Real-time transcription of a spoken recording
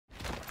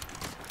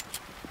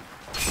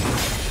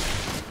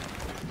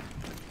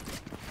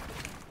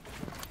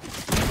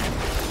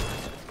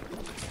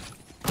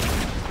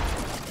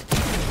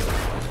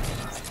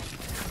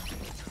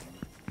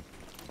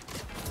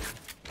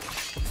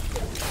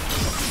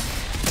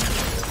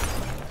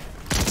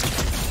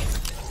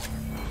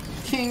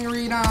King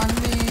Reet on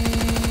me.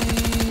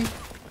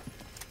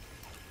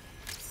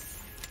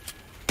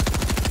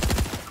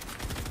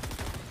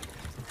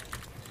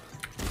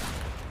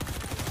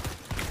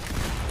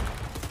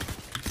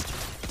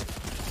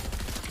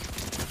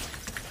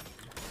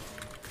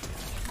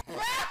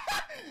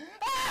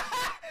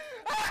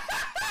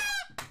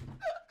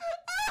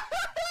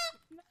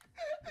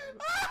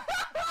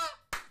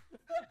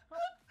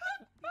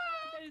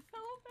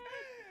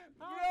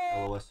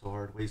 LOS so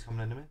hard. Wait, he's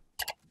coming into me.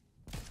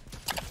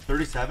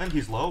 37,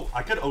 he's low.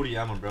 I could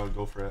ODM him, bro.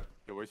 Go for it.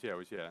 Yo, where's he at?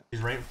 Where's he at?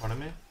 He's right in front of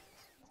me.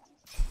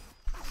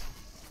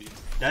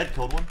 Dead,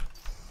 killed one.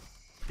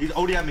 He's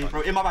ODM me,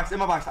 bro. In my box, in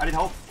my box. I need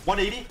help.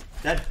 180,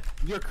 dead.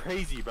 You're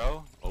crazy,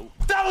 bro. Oh.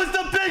 That was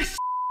the big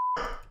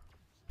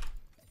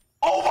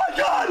Oh my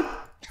god!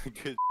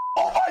 Good.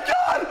 Oh my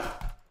god!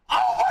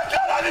 Oh my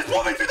god! I just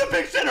moving through the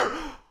big shitter!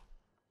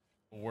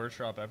 Worst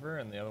drop ever,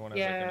 and the other one is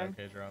Yeah. like an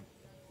okay drop.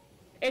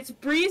 It's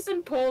Breeze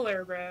and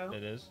Polar, bro.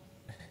 It is.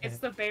 It's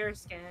the bear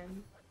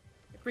skin.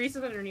 Breeze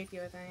is underneath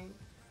you, I think.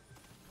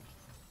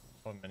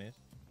 Oh, minis.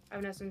 I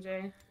have an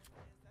SMJ.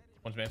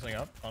 One's mantling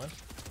up, honest.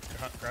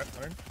 Crack,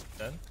 100,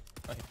 dead.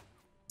 Okay.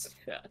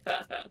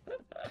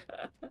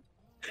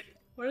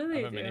 What are they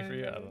I have a doing? mini for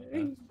you, I don't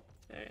know.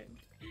 Alright.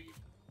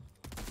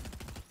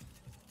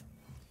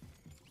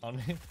 On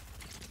me.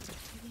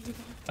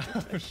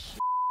 Oh, shit.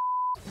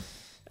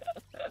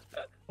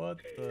 What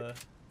the?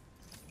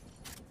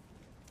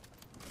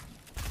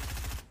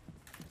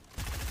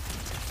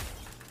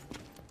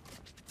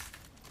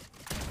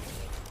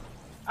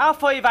 I'll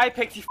for you,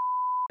 Vipex, you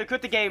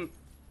quit the game.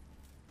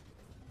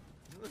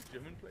 Isn't this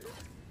German player?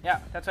 Yeah,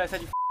 that's why I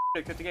said you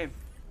quit the game.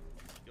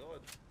 God.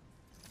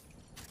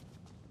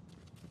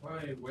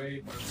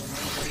 Wait.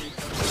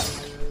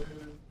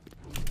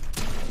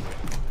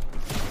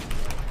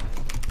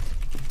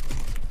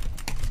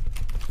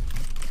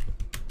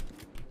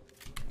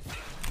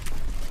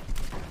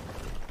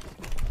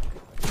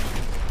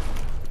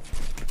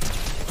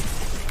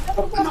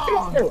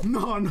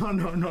 No.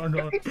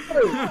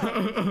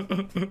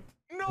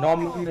 No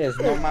mames.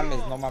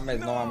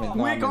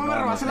 Güey, ¿cómo me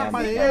robaste la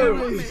pared,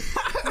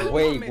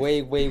 güey?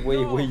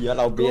 Güey, a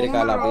la verga,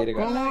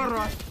 ¿Cómo me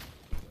robaste?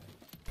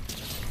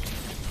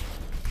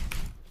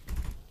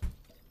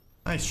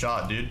 Nice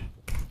shot, dude.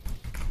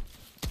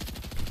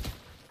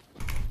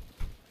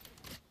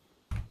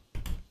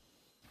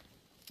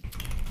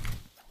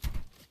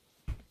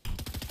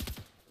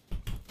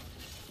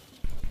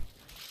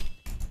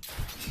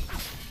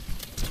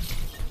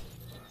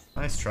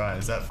 Nice try.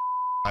 Is that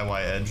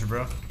yyEdge,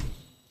 bro?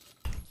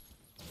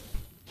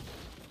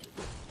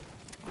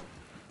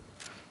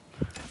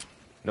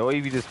 No way,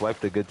 you just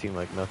wiped a good team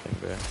like nothing,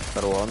 bro.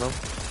 Got a wall on them.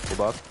 Hey,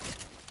 Buck.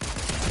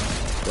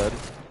 Dead.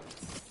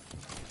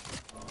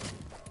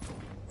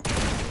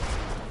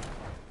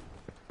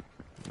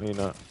 Maybe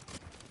not.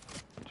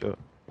 Joe.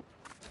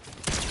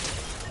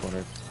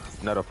 Corner.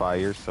 Nutify,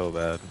 you're so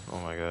bad. Oh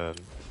my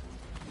god.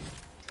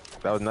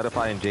 That was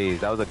Nutify and Jayz.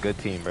 That was a good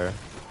team, bro.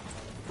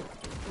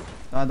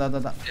 Da.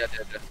 Ya,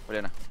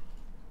 Juliana.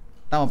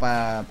 Estamos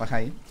pa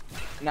high.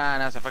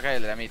 Nah, se fue a caer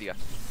de la mítica.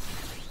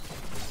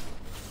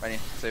 Vení,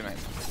 soy medio.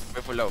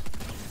 Voy full low.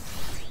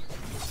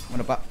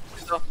 Bueno, pa.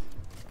 200.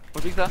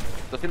 Full fixa.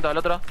 200 al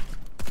otro.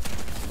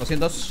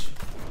 200.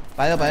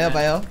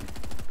 Paeo.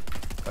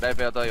 Por ahí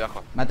pego todo ahí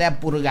abajo. Maté a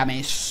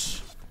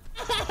Purgamesh.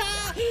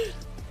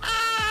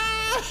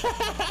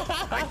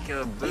 I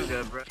killed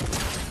Bugha, bro.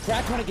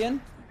 Crack one again.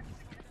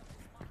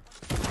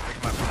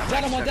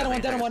 Dead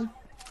on one.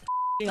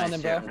 On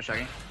them, bro.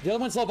 The other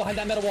one's low behind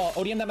that metal wall.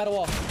 ODM that metal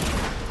wall.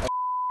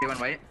 One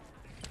white.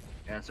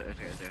 Yeah, it's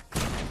okay.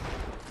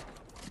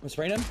 I'm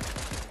spraying him.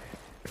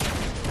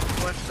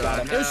 What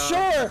the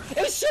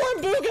It's sure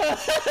and Bugha.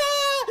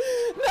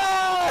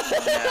 No!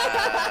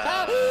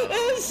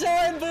 It's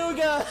sure and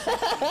Bugha.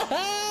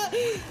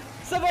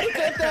 Somebody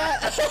quit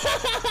that.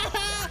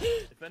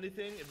 If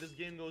anything, if this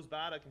game goes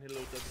bad, I can hit a low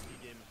WP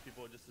game if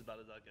people are just as bad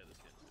as I get this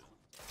game too.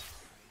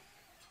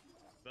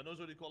 Veno's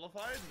already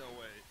qualified? No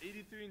way.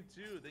 83 and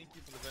 2. Thank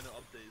you for the Veno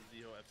update,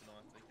 Zio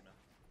FNR. Thank you, man.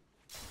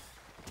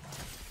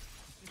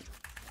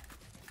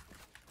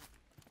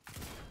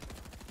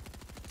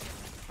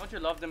 Don't you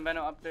love them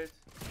Veno updates?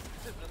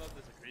 Veno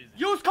updates are crazy.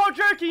 Use code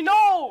jerky,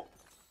 no!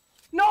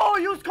 No,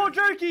 use code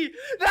jerky!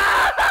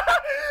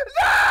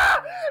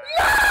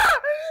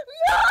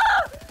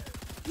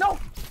 No!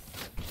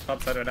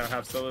 Top side right now,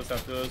 have solos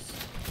after those.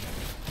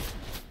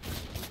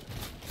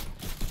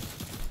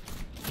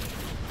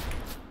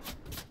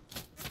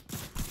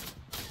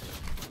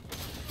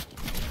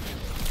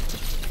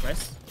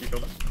 Nice. You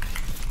killed him.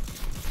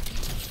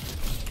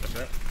 That's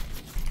it.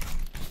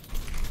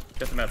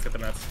 Get the mats.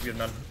 We have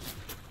none.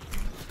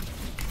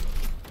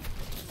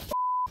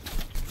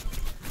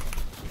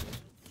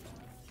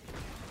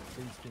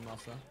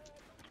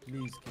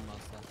 Please,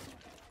 Kimasa.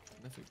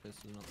 Mythic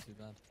pistol is not too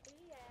bad.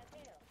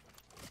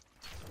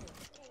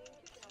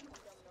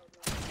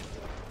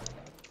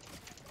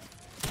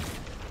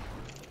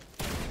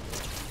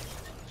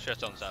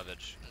 Shit on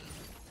Savage.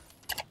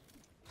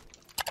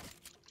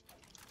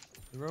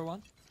 The row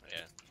one?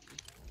 yeah.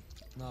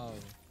 No.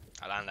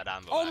 I land that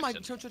down. Oh my,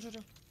 chill.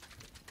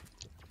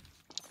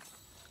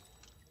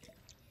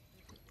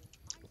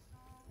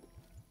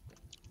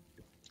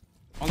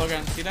 On low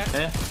ground, see that?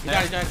 Yeah. He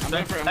died. I'm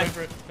going for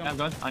it. Yeah, I'm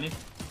going. On you.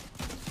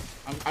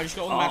 I just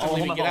got all the match. I'm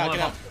leaving. Get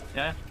out.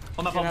 Yeah.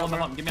 Hold my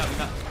pump. Give me out.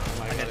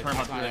 I can't turn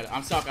him up.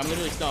 I'm stuck. I'm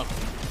literally stuck.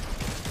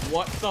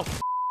 What the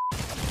f?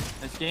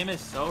 This game is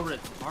so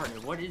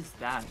retarded. What is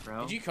that,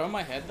 bro? Did you comb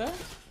my head though?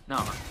 No,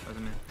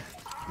 wasn't me.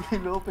 Y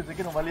luego pensé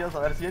que nomás le ibas a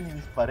dar 100 y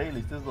disparé y le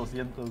hiciste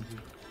 200.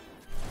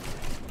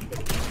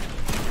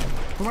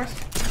 ¿Cómo es?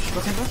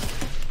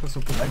 ¿200? Por su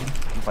puta. Ahí,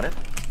 en pared.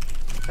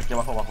 Aquí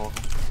abajo.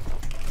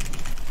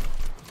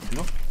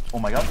 ¿Contigo? Oh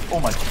my god.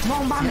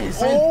 No mames,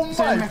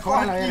 soy el mejor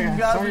a la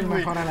verga. Soy el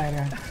mejor a la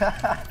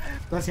verga.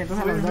 200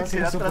 a los dos y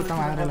su puta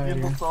madre a la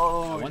verga.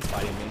 One's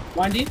fighting me.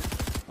 1D.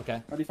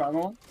 Okay. 35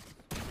 more.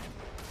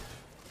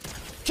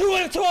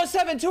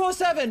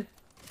 207!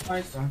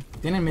 Nice.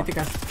 Tienen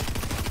míticas.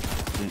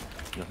 Sí,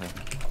 yo sé.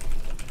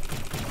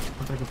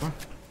 Otro equipo.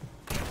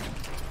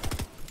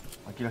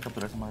 Aquí la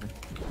capturé esa madre.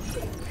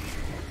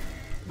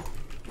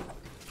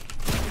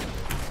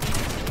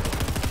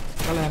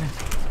 Dale.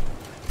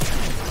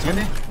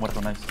 ¿Dónde?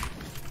 Muerto, nice.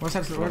 Voy a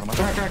hacer.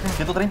 Acá.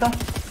 130.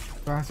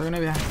 Soy una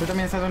vida. Tú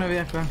también estás de una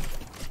vida, claro.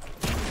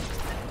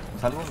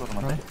 ¿Me salgo? Lo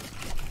rematé.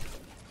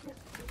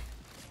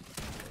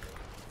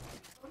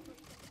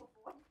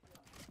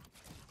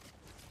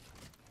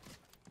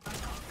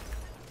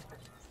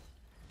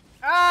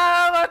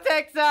 Ah,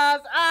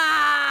 Texas!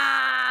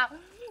 Ah!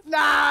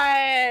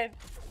 Nein!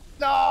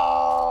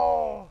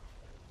 No!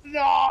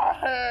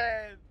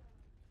 Nein!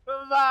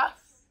 Was?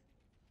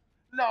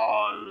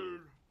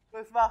 Nein!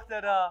 Was macht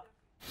da?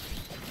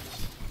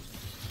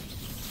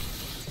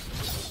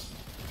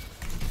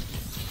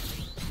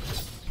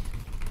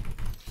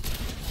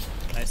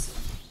 Nice.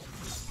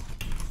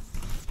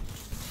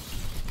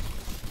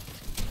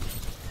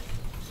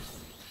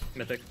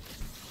 Mythic.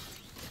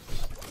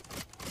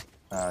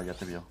 Ah, ya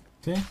te vio.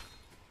 ¿Sí?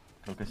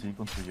 Creo que sí,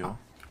 construyó.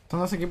 Son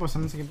dos equipos.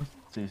 Sí.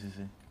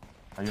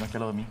 Hay uno aquí al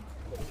lado de mí.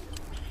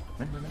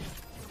 Ven.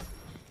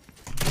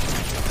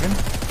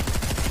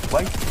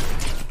 Guay.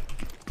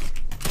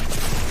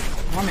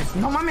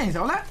 No mames,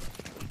 ¿hola?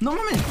 No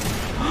mames.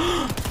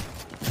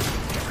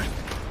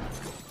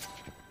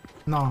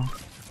 No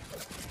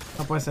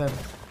puede ser.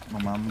 No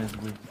mames,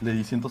 güey. Le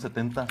di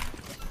 170.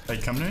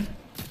 Hey, come to me.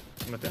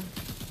 I'm with you.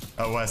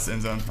 Out west,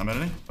 end zone. I'm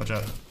editing. Watch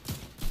out.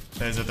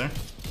 Hey, is it there?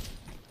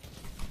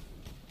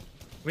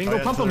 We can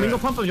go pump him. You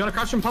wanna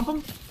crouch him, pump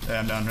him? Hey,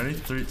 I'm down. Ready?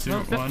 3, 2,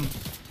 1.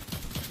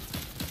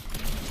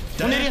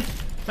 180.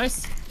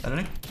 Nice.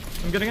 Editing.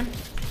 I'm good again.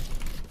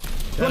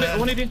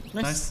 180.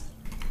 Nice.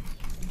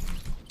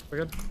 We're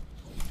good.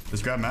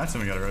 Just grab mats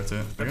and we gotta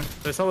rotate. We're good.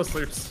 They sell us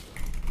sleeps.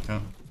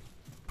 Yeah.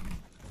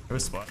 There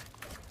was spot.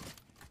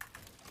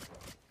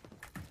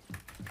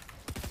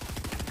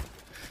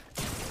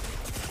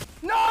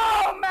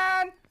 No,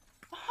 man!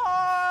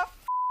 Oh,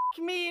 f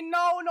me.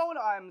 No.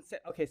 I'm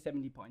okay,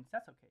 70 points.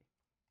 That's okay.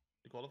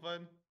 You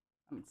qualified?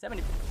 I mean,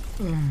 70.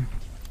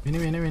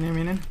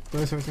 Vienen.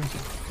 Todo eso.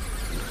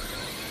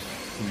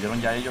 Subieron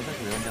ya ellos,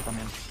 subieron ya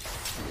también.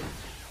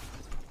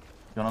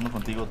 Yo no ando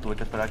contigo, tuve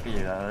que esperar a que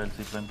llegara el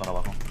Six para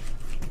abajo.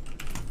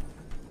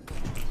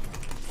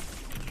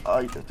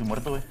 Ay, estoy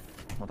muerto, güey.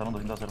 Mataron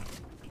 200 a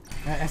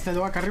 0. ¿Este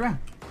dúo acá arriba?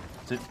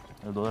 Sí,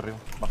 el 2 de arriba,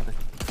 bájate.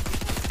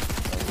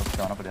 Los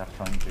que van a pelear,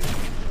 saben que...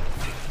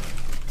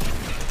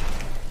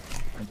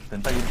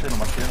 Intenta irte,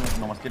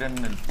 nomás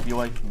quieren el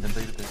POI, intenta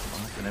irte.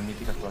 Vamos a tener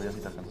míticas todavía si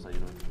te alcanzas a ir,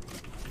 güey.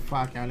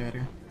 Fuck, vale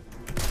verga.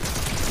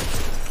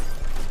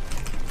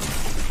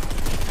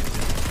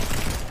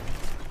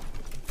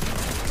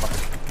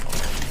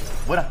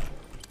 ¡Buena!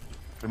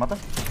 ¿Remata?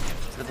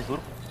 ¿Es tu sur?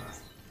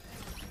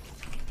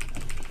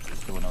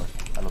 Qué buena, güey.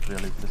 Al otro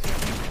ya le diste.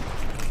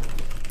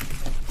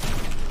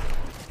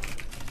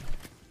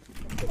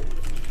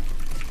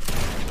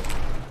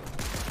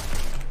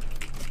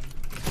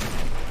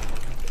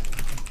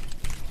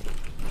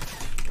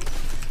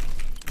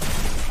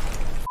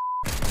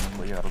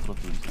 Voy a llegar a otro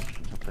team,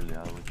 mucho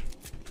peleado, güey.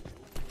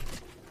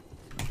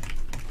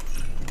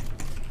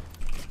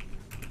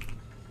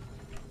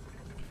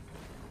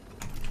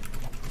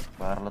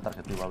 Voy a agarrar la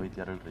tarjeta y va a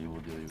baitear el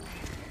reboot, yo digo.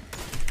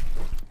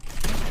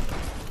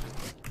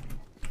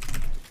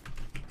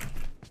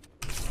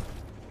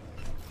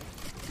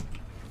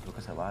 Creo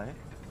que se va,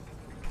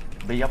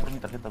 Ve ya por mi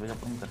tarjeta,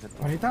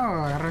 ¿Ahorita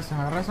o agarra eso?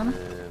 ¿Agarra eso, no? Es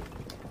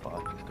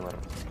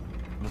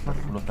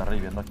que lo está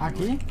reviviendo aquí.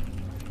 ¿Aquí?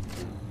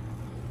 Sí.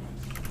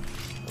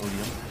 Muy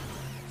bien.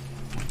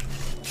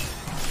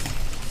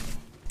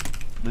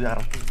 ¿Lo ya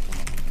agarraste?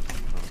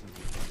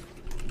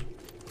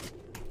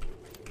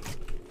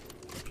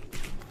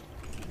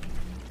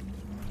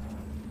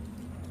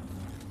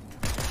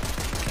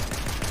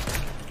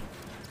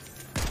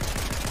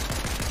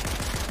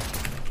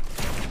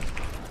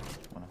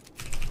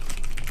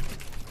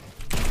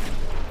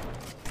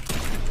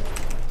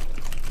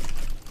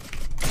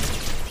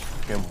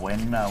 Qué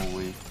buena,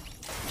 güey.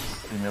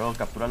 Primero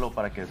captúralo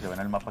para que se vea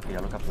en el mapa que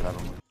ya lo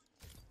capturaron, güey.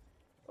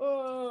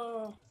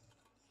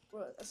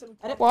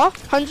 What?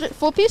 100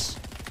 full piece?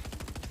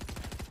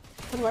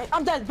 Right.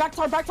 I'm dead. Back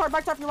tar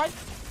from your right.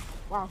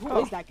 Wow, who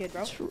is that kid,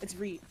 bro? It's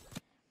Reet.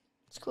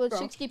 It's cool.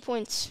 60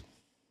 points.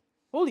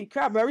 Holy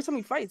crap, bro. Every time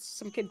he fights,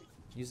 some kid.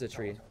 Use the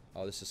tree.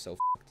 Oh, this is so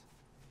f***ed.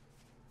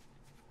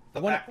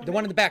 The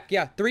one in the back.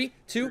 Yeah. 3,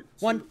 2,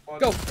 1,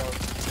 go.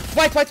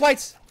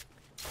 Whites.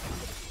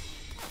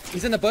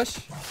 He's in the bush.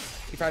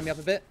 He fired me up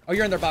a bit. Oh,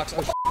 you're in their box.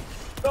 Oh,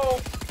 No.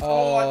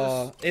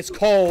 oh, it's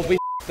cold. We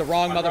the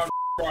wrong mother.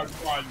 Run.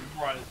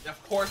 Of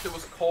course it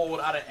was cold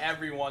out of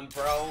everyone,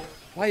 bro.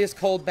 Why is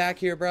cold back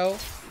here, bro?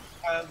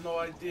 I have no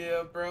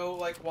idea, bro.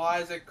 Like, why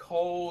is it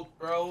cold,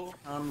 bro?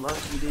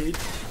 Unlucky, dude.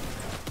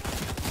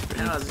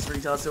 Now is this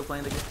retail still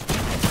playing the game?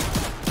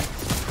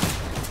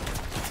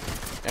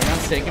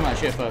 Everyone's taking my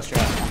shit post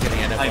trap. I'm getting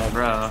it up. Like,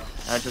 bro,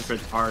 that just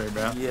retarded,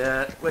 bro.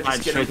 Yeah, we're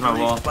just getting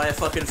bullied by a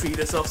fucking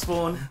fetus off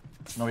spawn.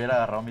 No hubiera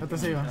agarrado mi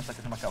team hasta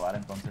que se me acabara,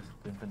 entonces.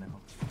 Estoy un pendejo.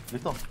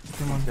 ¿Listo?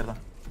 Izquierda.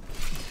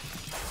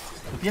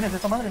 ¿Tú tienes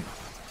esta madre?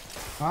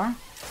 ¿Ah?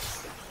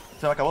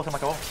 Se me acabó. Me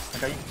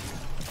caí.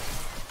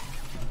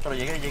 Pero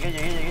llegué.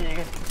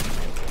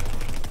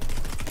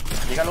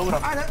 Llega Logra.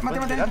 Ah, mate.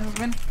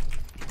 Ven.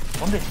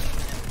 ¿Dónde?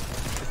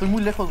 Estoy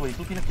muy lejos, güey.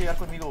 Tú tienes que llegar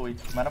conmigo, güey.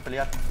 Me van a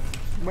pelear.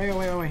 Voy.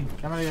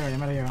 Ya me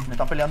lo llevo. Me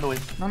están peleando, güey.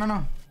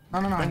 No.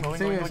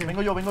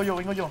 Vengo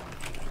yo.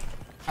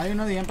 Hay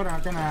uno bien, pero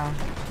no tiene nada.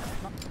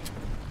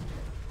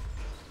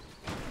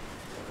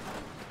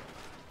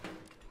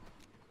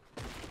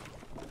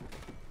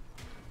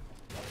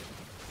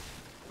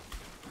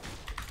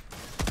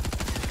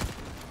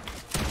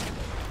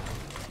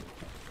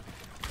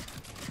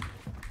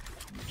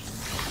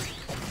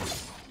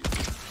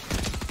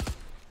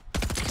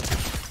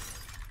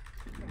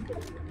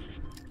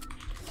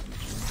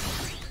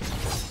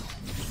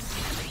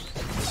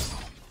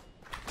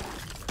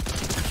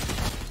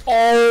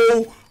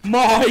 Oh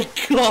my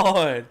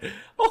god!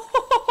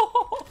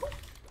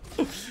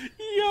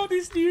 Yo,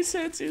 this new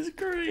sense is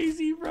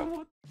crazy,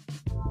 bro.